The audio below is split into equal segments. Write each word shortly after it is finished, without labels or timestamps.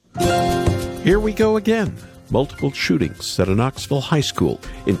Here we go again. Multiple shootings at a Knoxville high school,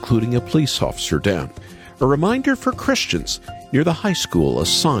 including a police officer down. A reminder for Christians. Near the high school, a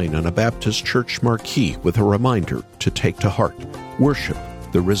sign on a Baptist church marquee with a reminder to take to heart. Worship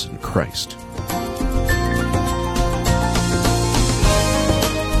the risen Christ.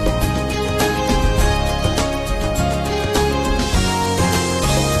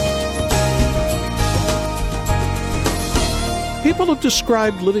 People have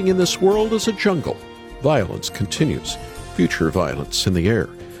described living in this world as a jungle. Violence continues. Future violence in the air.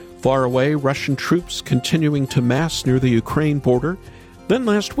 Far away, Russian troops continuing to mass near the Ukraine border. Then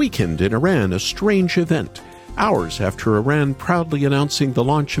last weekend in Iran, a strange event. Hours after Iran proudly announcing the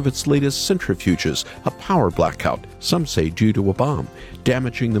launch of its latest centrifuges, a power blackout, some say due to a bomb,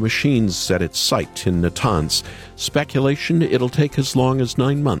 damaging the machines at its site in Natanz. Speculation it'll take as long as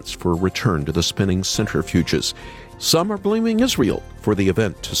 9 months for a return to the spinning centrifuges. Some are blaming Israel for the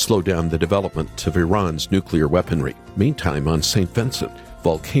event to slow down the development of Iran's nuclear weaponry. Meantime, on St. Vincent,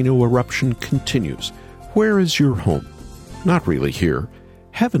 volcano eruption continues. Where is your home? Not really here.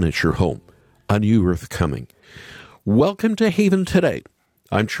 Heaven is your home. A new earth coming. Welcome to Haven Today.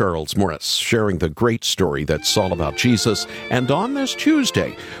 I'm Charles Morris, sharing the great story that's all about Jesus. And on this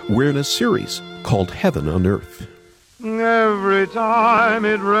Tuesday, we're in a series called Heaven on Earth. Every time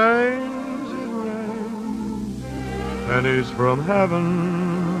it rains, pennies from heaven.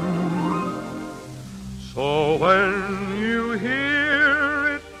 So when you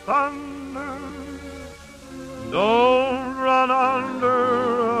hear it thunder, don't run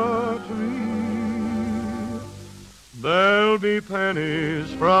under a tree. There'll be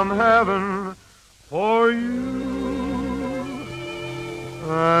pennies from heaven for you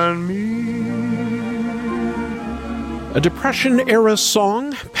and me. A Depression-era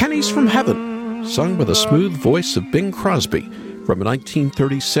song, Pennies from Heaven, sung by the smooth voice of Bing Crosby from a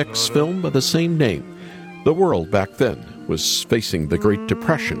 1936 film by the same name. The world back then was facing the Great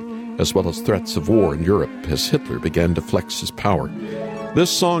Depression, as well as threats of war in Europe as Hitler began to flex his power.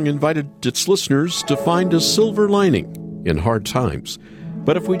 This song invited its listeners to find a silver lining in hard times.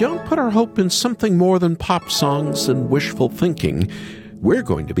 But if we don't put our hope in something more than pop songs and wishful thinking, we're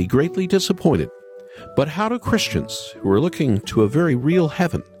going to be greatly disappointed. But how do Christians who are looking to a very real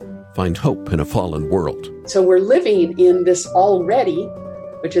heaven find hope in a fallen world? So we're living in this already,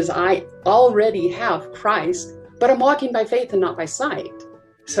 which is I already have Christ, but I'm walking by faith and not by sight.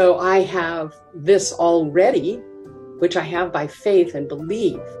 So I have this already, which I have by faith and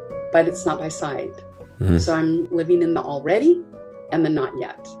believe, but it's not by sight. Mm-hmm. So I'm living in the already and the not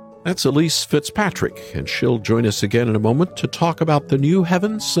yet. That's Elise Fitzpatrick, and she'll join us again in a moment to talk about the new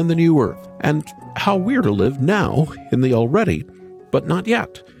heavens and the new earth, and how we're to live now in the already, but not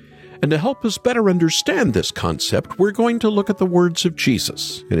yet. And to help us better understand this concept, we're going to look at the words of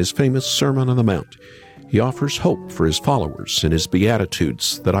Jesus in his famous Sermon on the Mount. He offers hope for his followers in his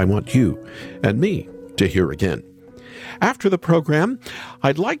Beatitudes that I want you and me to hear again. After the program,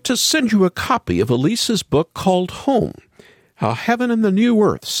 I'd like to send you a copy of Elise's book called Home, How Heaven and the New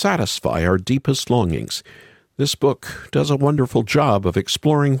Earth Satisfy Our Deepest Longings. This book does a wonderful job of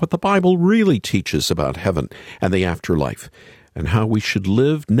exploring what the Bible really teaches about heaven and the afterlife, and how we should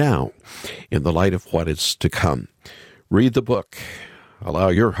live now in the light of what is to come. Read the book. Allow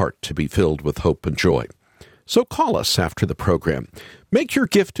your heart to be filled with hope and joy. So call us after the program. Make your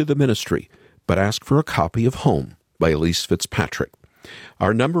gift to the ministry, but ask for a copy of Home by Elise Fitzpatrick.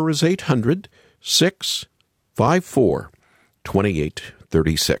 Our number is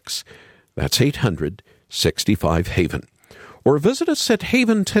 800-654-2836. That's 800-65-HAVEN. Or visit us at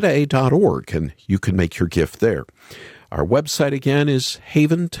haventoday.org, and you can make your gift there. Our website again is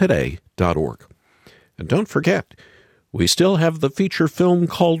haventoday.org. And don't forget, we still have the feature film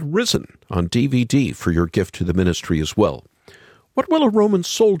called Risen on DVD for your gift to the ministry as well. What will a Roman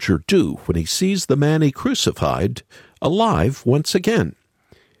soldier do when he sees the man he crucified alive once again?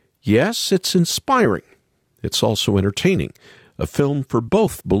 Yes, it's inspiring. It's also entertaining, a film for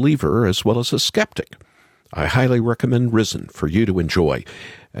both believer as well as a skeptic. I highly recommend Risen for you to enjoy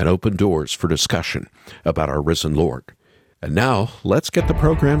and open doors for discussion about our risen Lord. And now, let's get the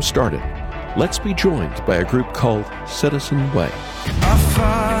program started. Let's be joined by a group called Citizen Way. Our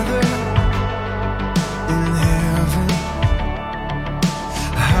Father in heaven,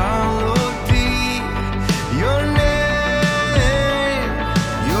 hallowed be your name.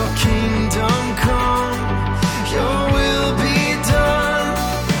 Your kingdom come, your will be done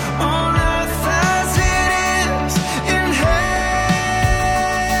on earth as it is in heaven.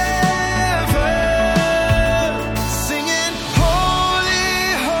 Singing,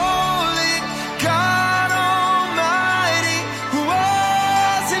 holy, holy, God Almighty, who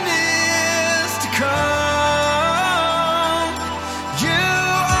was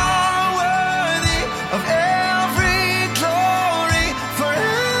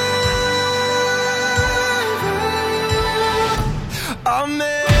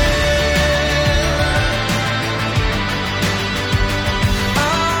Amen.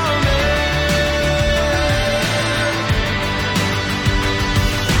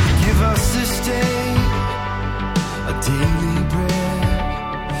 Give us this day a daily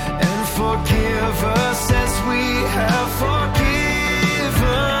bread, and forgive us as we have forgiven,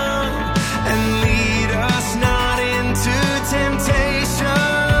 and lead us not into temptation,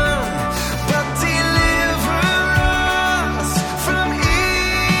 but deliver us from evil.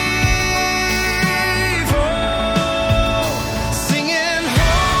 Singing,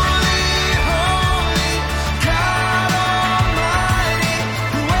 holy, holy, God Almighty,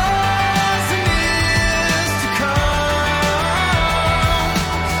 who was and is to come.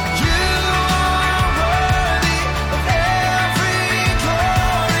 You are worthy of every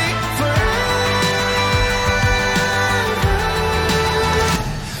glory forever.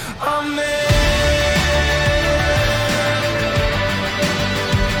 Amen.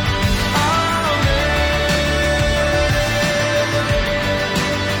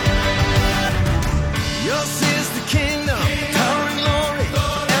 Yours is the kingdom, power and glory,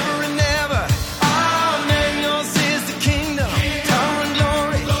 forever and ever. Amen. Yours is the kingdom, power and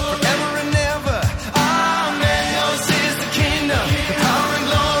glory, forever and ever. Amen. Yours is the kingdom, the power and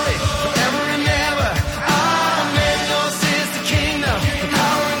glory, forever and ever. Amen. Yours is the kingdom, the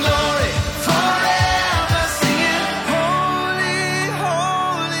power and glory, forever. Singing, holy,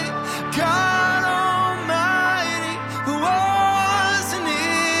 holy, God Almighty, who was and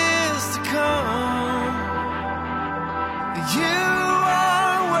is to come. You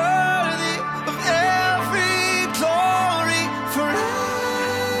are worthy of every glory forever.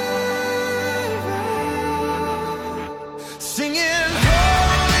 Singing,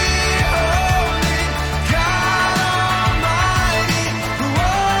 holy, holy, God Almighty, who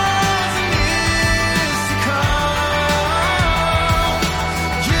was and is to come.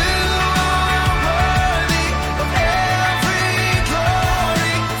 You are worthy of every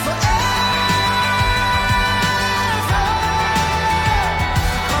glory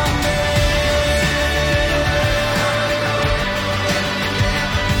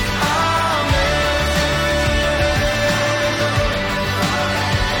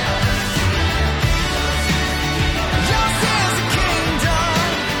Yours is the kingdom,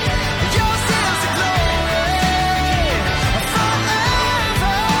 yours is the glory,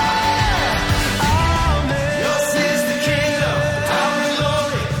 forever. Amen. Yours is the kingdom, power and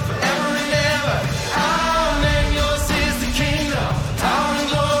glory, forever and ever. Amen. Yours is the kingdom, power and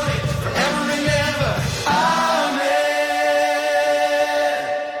glory, forever and ever. Amen.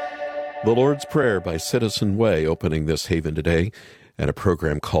 The Lord's Prayer by Citizen Way opening this haven today, and a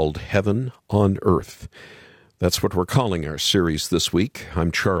program called Heaven on Earth. That's what we're calling our series this week.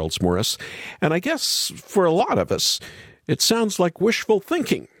 I'm Charles Morris, and I guess for a lot of us, it sounds like wishful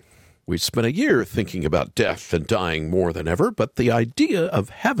thinking. We've spent a year thinking about death and dying more than ever, but the idea of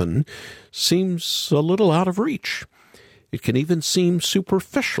heaven seems a little out of reach. It can even seem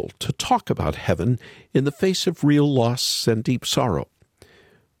superficial to talk about heaven in the face of real loss and deep sorrow.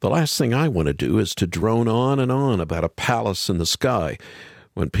 The last thing I want to do is to drone on and on about a palace in the sky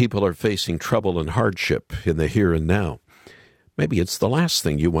when people are facing trouble and hardship in the here and now. Maybe it's the last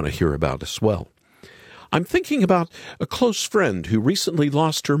thing you want to hear about as well. I'm thinking about a close friend who recently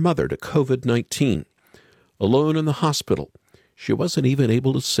lost her mother to COVID-19. Alone in the hospital, she wasn't even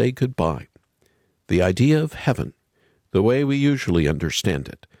able to say goodbye. The idea of heaven, the way we usually understand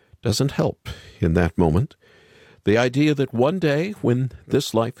it, doesn't help in that moment. The idea that one day, when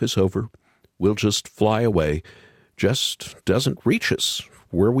this life is over, we'll just fly away, just doesn't reach us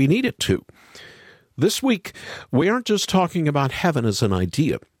where we need it to. This week, we aren't just talking about heaven as an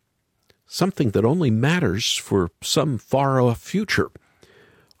idea, something that only matters for some far-off future.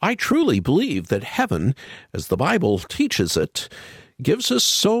 I truly believe that heaven, as the Bible teaches it, gives us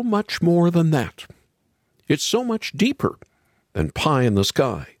so much more than that. It's so much deeper than pie in the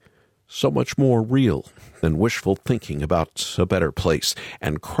sky, so much more real than wishful thinking about a better place,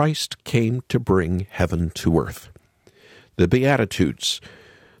 and Christ came to bring heaven to earth. The Beatitudes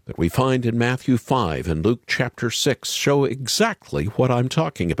that we find in Matthew 5 and Luke chapter 6 show exactly what I'm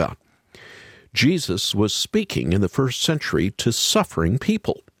talking about. Jesus was speaking in the first century to suffering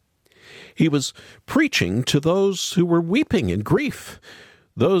people. He was preaching to those who were weeping in grief,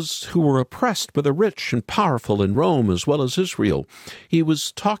 those who were oppressed by the rich and powerful in Rome as well as Israel. He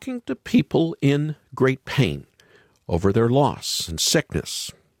was talking to people in great pain over their loss and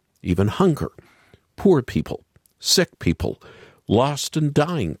sickness, even hunger, poor people, sick people, lost and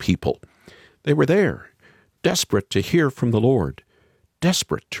dying people. They were there, desperate to hear from the Lord,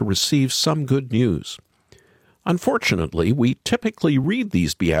 desperate to receive some good news. Unfortunately, we typically read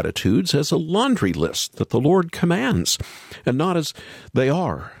these Beatitudes as a laundry list that the Lord commands, and not as they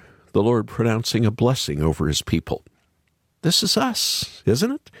are, the Lord pronouncing a blessing over his people. This is us,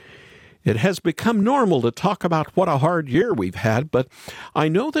 isn't it? It has become normal to talk about what a hard year we've had, but I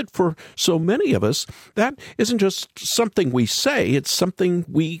know that for so many of us, that isn't just something we say, it's something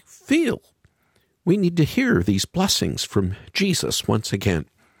we feel. We need to hear these blessings from Jesus once again,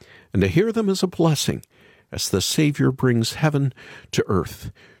 and to hear them as a blessing, as the Savior brings heaven to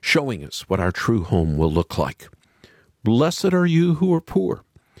earth, showing us what our true home will look like. Blessed are you who are poor,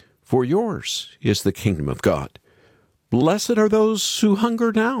 for yours is the kingdom of God. Blessed are those who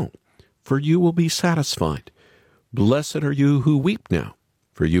hunger now, for you will be satisfied. Blessed are you who weep now,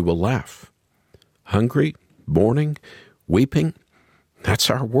 for you will laugh. Hungry, mourning, weeping, that's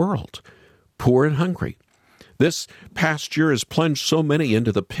our world, poor and hungry. This past year has plunged so many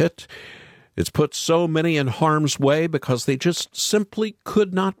into the pit. It's put so many in harm's way because they just simply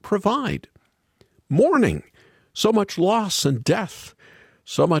could not provide. Mourning, so much loss and death,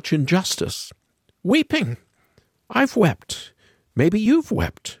 so much injustice. Weeping, I've wept. Maybe you've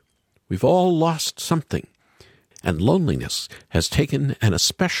wept. We've all lost something. And loneliness has taken an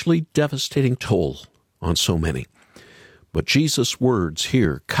especially devastating toll on so many. But Jesus' words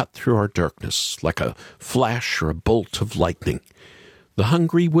here cut through our darkness like a flash or a bolt of lightning. The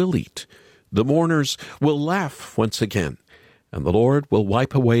hungry will eat. The mourners will laugh once again. And the Lord will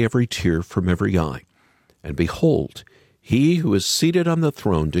wipe away every tear from every eye. And behold, he who is seated on the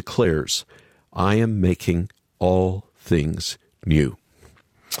throne declares, I am making all things new.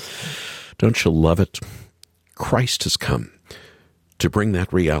 Don't you love it? Christ has come to bring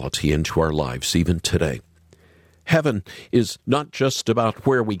that reality into our lives even today. Heaven is not just about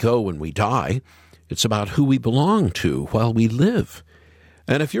where we go when we die. It's about who we belong to while we live.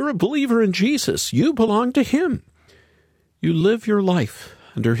 And if you're a believer in Jesus, you belong to him. You live your life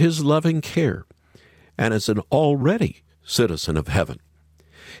under his loving care and as an already citizen of heaven.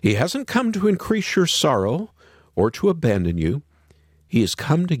 He hasn't come to increase your sorrow or to abandon you. He has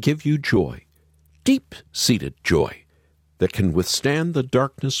come to give you joy, deep-seated joy that can withstand the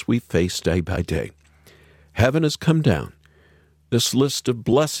darkness we face day by day. Heaven has come down. This list of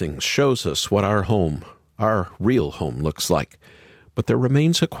blessings shows us what our home, our real home, looks like. But there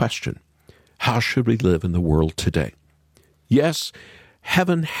remains a question. How should we live in the world today? Yes,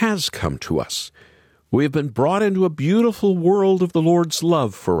 heaven has come to us. We have been brought into a beautiful world of the Lord's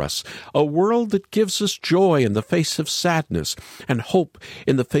love for us, a world that gives us joy in the face of sadness and hope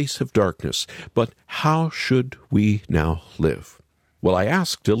in the face of darkness. But how should we now live? Well, I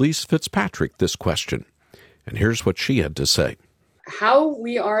asked Elise Fitzpatrick this question, and here's what she had to say. How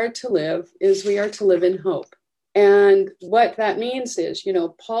we are to live is we are to live in hope. And what that means is,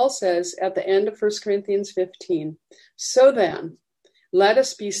 Paul says at the end of 1 Corinthians 15, so then, let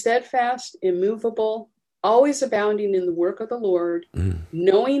us be steadfast, immovable, always abounding in the work of the Lord,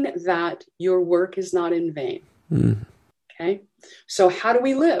 knowing that your work is not in vain. Okay? So how do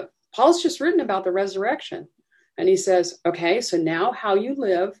we live? Paul's just written about the resurrection. And he says, okay, so now how you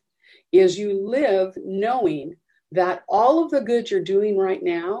live is you live knowing that all of the good you're doing right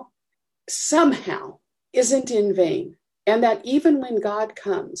now somehow isn't in vain. And that even when God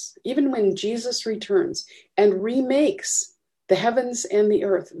comes, even when Jesus returns and remakes the heavens and the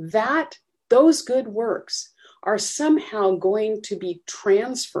earth, that those good works are somehow going to be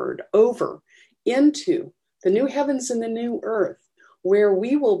transferred over into the new heavens and the new earth, where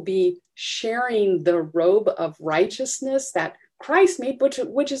we will be sharing the robe of righteousness that Christ made,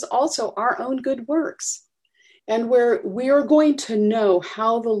 which is also our own good works. And where we are going to know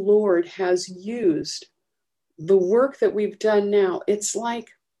how the Lord has used the work that we've done now. It's like,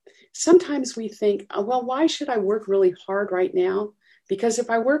 sometimes we think, well, why should I work really hard right now? Because if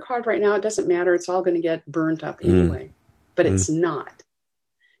I work hard right now, it doesn't matter. It's all going to get burnt up anyway. But it's not.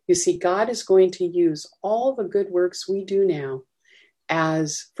 You see, God is going to use all the good works we do now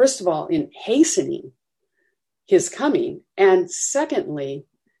as, first of all, in hastening his coming, and secondly,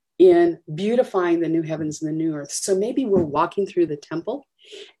 in beautifying the new heavens and the new earth. So maybe we're walking through the temple,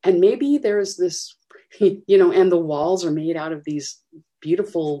 and maybe there's this, and the walls are made out of these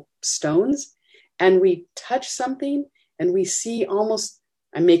beautiful stones, and we touch something and we see almost,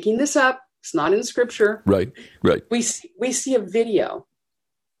 I'm making this up, it's not in scripture. Right. We see a video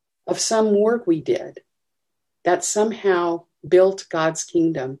of some work we did that somehow built God's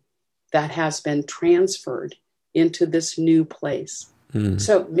kingdom that has been transferred into this new place.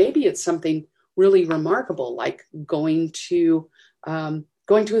 So maybe it's something really remarkable, like going to a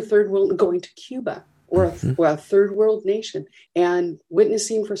third world, going to Cuba or a third world nation and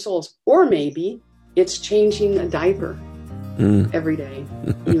witnessing for souls. Or maybe It's changing a diaper every day,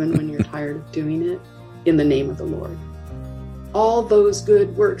 even when you're tired of doing it, in the name of the Lord. All those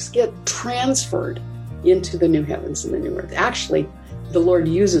good works get transferred into the new heavens and the new earth. Actually, the Lord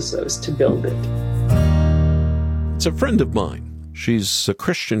uses those to build it. It's a friend of mine. She's a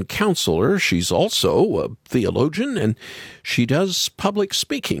Christian counselor. She's also a theologian, and she does public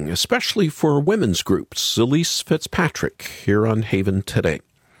speaking, especially for women's groups. Elise Fitzpatrick, here on Haven Today.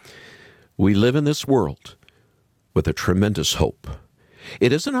 We live in this world with a tremendous hope.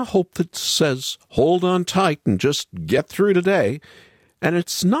 It isn't a hope that says, hold on tight and just get through today. And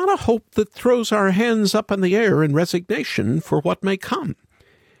it's not a hope that throws our hands up in the air in resignation for what may come.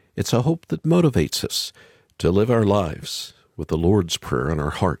 It's a hope that motivates us to live our lives with the Lord's Prayer in our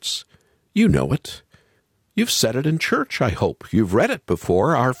hearts. You know it. You've said it in church, I hope. You've read it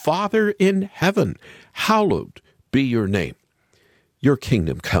before. Our Father in heaven, hallowed be your name. Your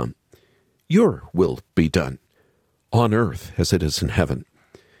kingdom come. Your will be done, on earth as it is in heaven.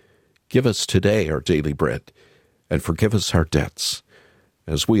 Give us today our daily bread, and forgive us our debts,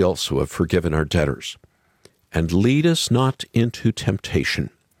 as we also have forgiven our debtors. And lead us not into temptation,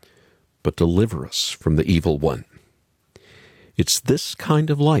 but deliver us from the evil one. It's this kind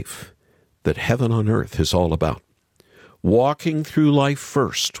of life that heaven on earth is all about. Walking through life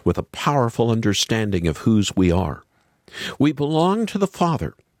first with a powerful understanding of whose we are. We belong to the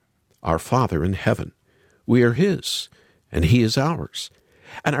Father, our Father in heaven. We are His, and He is ours.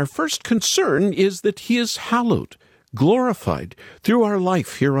 And our first concern is that He is hallowed, glorified through our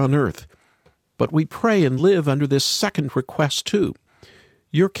life here on earth. But we pray and live under this second request too.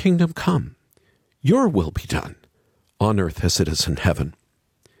 Your kingdom come, your will be done, on earth as it is in heaven.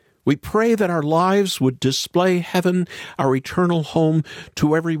 We pray that our lives would display heaven, our eternal home,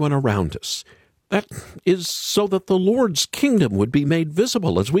 to everyone around us. That is so that the Lord's kingdom would be made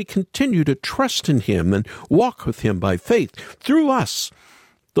visible as we continue to trust in Him and walk with Him by faith. Through us,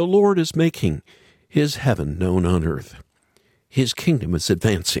 the Lord is making His heaven known on earth. His kingdom is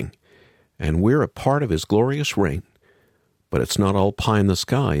advancing, and we're a part of His glorious reign. But it's not all pie in the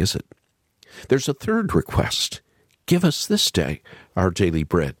sky, is it? There's a third request. Give us this day our daily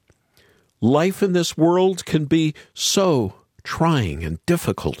bread. Life in this world can be so trying and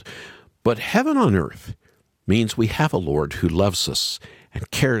difficult, but heaven on earth means we have a Lord who loves us and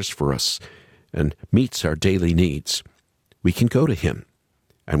cares for us and meets our daily needs. We can go to Him,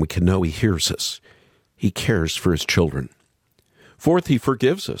 and we can know He hears us. He cares for His children. Fourth, He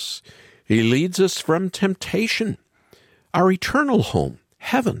forgives us. He leads us from temptation. Our eternal home,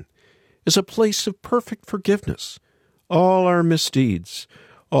 heaven, is a place of perfect forgiveness. All our misdeeds,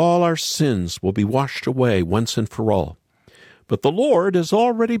 all our sins will be washed away once and for all. But the Lord has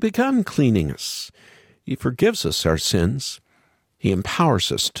already begun cleaning us. He forgives us our sins. He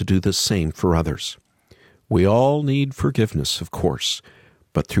empowers us to do the same for others. We all need forgiveness, of course,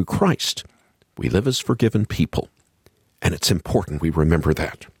 but through Christ, we live as forgiven people. And it's important we remember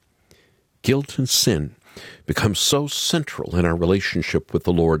that. Guilt and sin become so central in our relationship with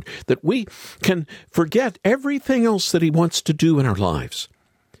the Lord that we can forget everything else that He wants to do in our lives.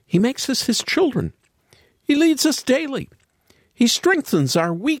 He makes us His children. He leads us daily. He strengthens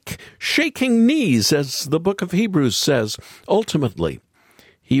our weak, shaking knees, as the book of Hebrews says. Ultimately,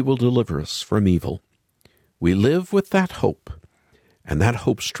 He will deliver us from evil. We live with that hope, and that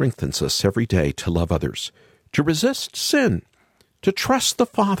hope strengthens us every day to love others, to resist sin, to trust the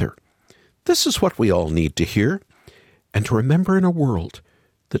Father. This is what we all need to hear, and to remember in a world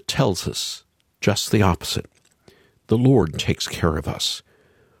that tells us just the opposite. The Lord takes care of us.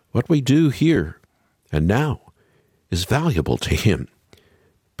 What we do here and now is valuable to Him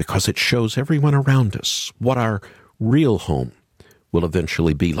because it shows everyone around us what our real home will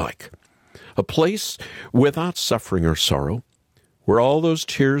eventually be like. A place without suffering or sorrow, where all those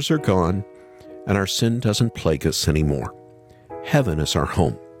tears are gone and our sin doesn't plague us anymore. Heaven is our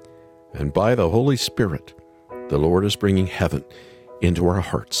home. And by the Holy Spirit, the Lord is bringing heaven into our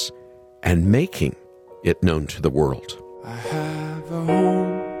hearts and making it known to the world. I have a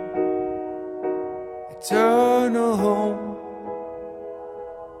home, eternal home.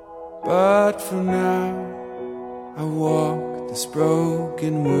 But for now, I walk this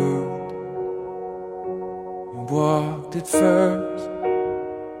broken world. You walked it first.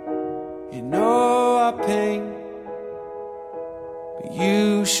 You know our pain.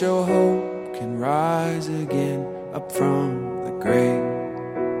 You show hope can rise again up from the grave.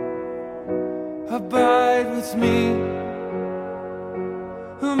 Abide with me,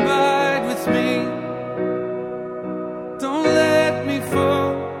 abide with me. Don't let me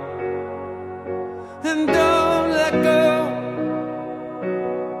fall, and don't let go.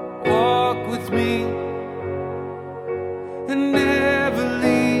 Walk with me,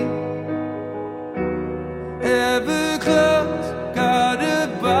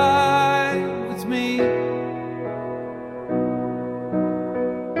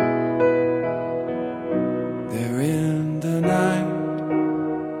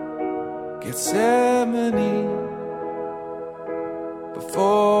 Gethsemane,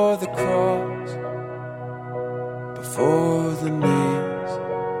 before the cross, before the nails,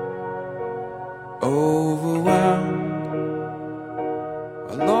 overwhelmed,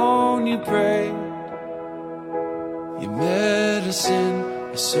 alone you prayed. You met us in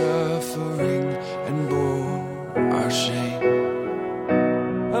our suffering and bore our shame.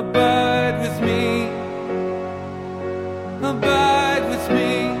 Abide with me, abide with me.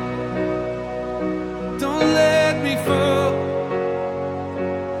 Don't let me fall,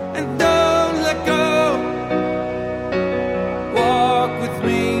 and don't let go. Walk with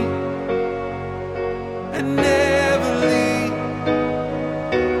me and never leave.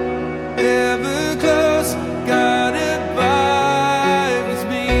 Ever close, God abide with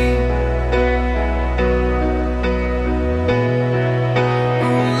me.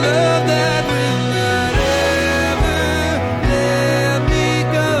 Oh, love that will not ever let me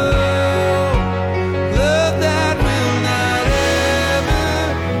go. Love that will not ever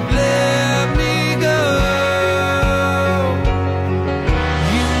let me go.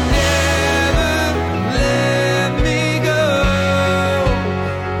 You never let me go.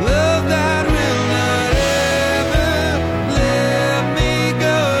 Love that will not ever let me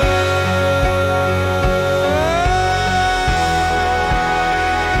go.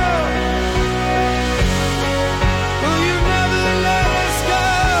 Oh, you never let us go.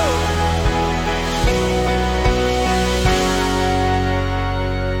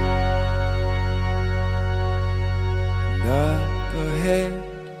 And up ahead,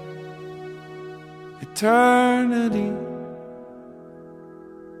 eternity.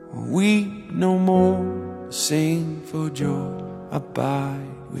 Weep no more, sing for joy, abide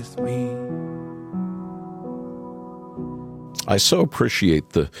with me. I so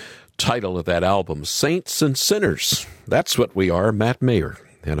appreciate the title of that album, Saints and Sinners. That's what we are, Matt Mayer,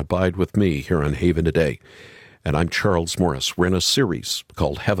 and Abide With Me here on Haven Today. And I'm Charles Morris. We're in a series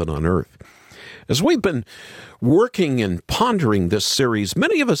called Heaven on Earth. As we've been working and pondering this series,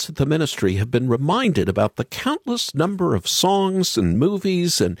 many of us at the ministry have been reminded about the countless number of songs and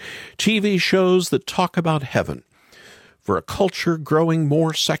movies and TV shows that talk about heaven. For a culture growing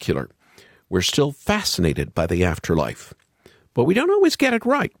more secular, we're still fascinated by the afterlife. But we don't always get it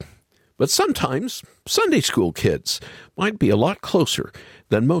right. But sometimes Sunday school kids might be a lot closer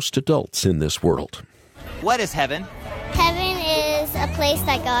than most adults in this world. What is heaven? Heaven is a place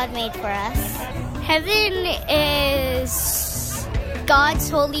that God made for us. Heaven is God's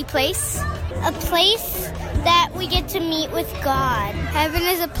holy place. A place that we get to meet with God. Heaven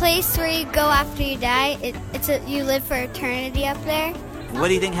is a place where you go after you die. You live for eternity up there. What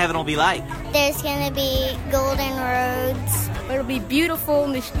do you think heaven will be like? There's going to be golden roads. It'll be beautiful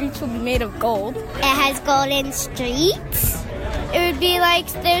and the streets will be made of gold. It has golden streets. It would be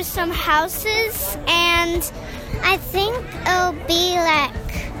like there's some houses, and I think it'll be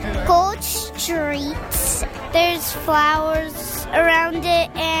like gold streets. There's flowers around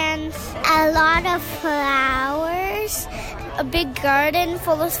it and a lot of flowers. A big garden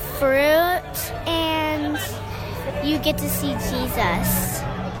full of fruit, and you get to see Jesus.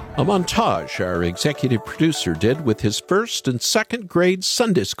 A montage our executive producer did with his first and second grade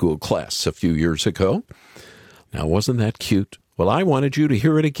Sunday school class a few years ago. Now, wasn't that cute? Well, I wanted you to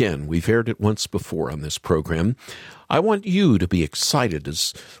hear it again. We've aired it once before on this program. I want you to be excited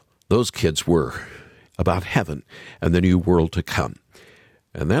as those kids were about heaven and the new world to come.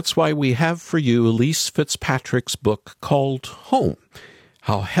 And that's why we have for you Elise Fitzpatrick's book called Home,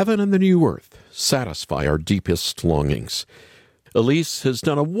 How Heaven and the New Earth Satisfy Our Deepest Longings. Elise has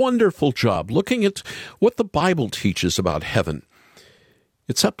done a wonderful job looking at what the Bible teaches about heaven.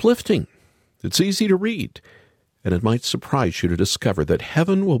 It's uplifting, it's easy to read, and it might surprise you to discover that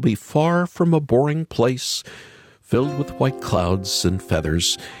heaven will be far from a boring place filled with white clouds and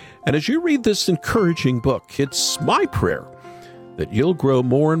feathers. And as you read this encouraging book, it's my prayer that you'll grow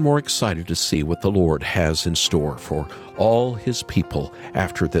more and more excited to see what the Lord has in store for all His people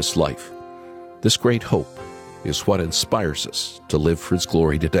after this life. This great hope is what inspires us to live for His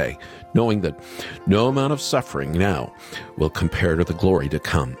glory today, knowing that no amount of suffering now will compare to the glory to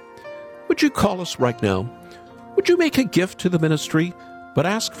come. Would you call us right now? Would you make a gift to the ministry, but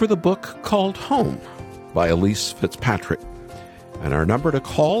ask for the book called Home by Elise Fitzpatrick? And our number to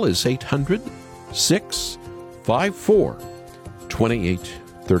call is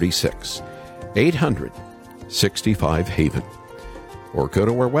 800-654-2836, 800-65-HAVEN. Or go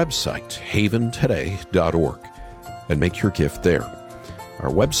to our website, haventoday.org, and make your gift there. Our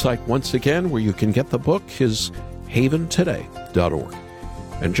website, once again, where you can get the book is haventoday.org.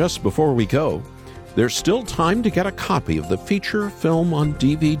 And just before we go, there's still time to get a copy of the feature film on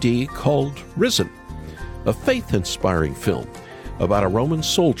DVD called Risen, a faith-inspiring film about a Roman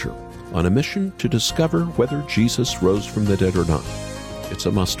soldier on a mission to discover whether Jesus rose from the dead or not. It's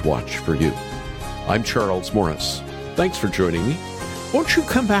a must-watch for you. I'm Charles Morris. Thanks for joining me. Won't you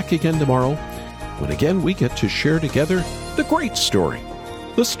come back again tomorrow, when again we get to share together the great story,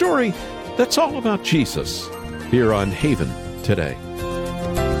 the story that's all about Jesus, here on Haven Today.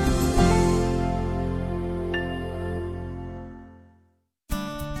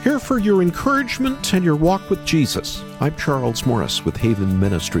 Here for your encouragement and your walk with Jesus, I'm Charles Morris with Haven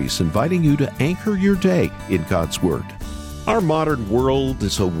Ministries, inviting you to anchor your day in God's Word. Our modern world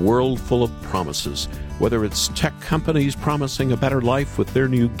is a world full of promises, whether it's tech companies promising a better life with their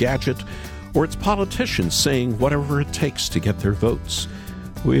new gadget, or it's politicians saying whatever it takes to get their votes.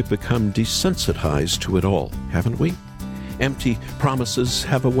 We've become desensitized to it all, haven't we? Empty promises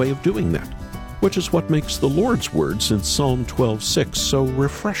have a way of doing that, which is what makes the Lord's words in Psalm 12:6 so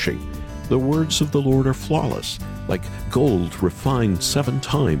refreshing. The words of the Lord are flawless, like gold refined 7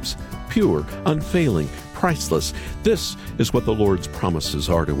 times, pure, unfailing, priceless. This is what the Lord's promises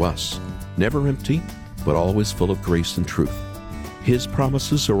are to us. Never empty, but always full of grace and truth. His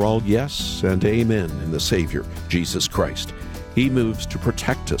promises are all yes and amen in the Savior, Jesus Christ. He moves to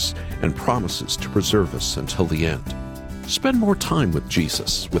protect us and promises to preserve us until the end. Spend more time with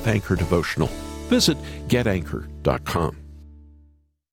Jesus with Anchor Devotional. Visit getanchor.com.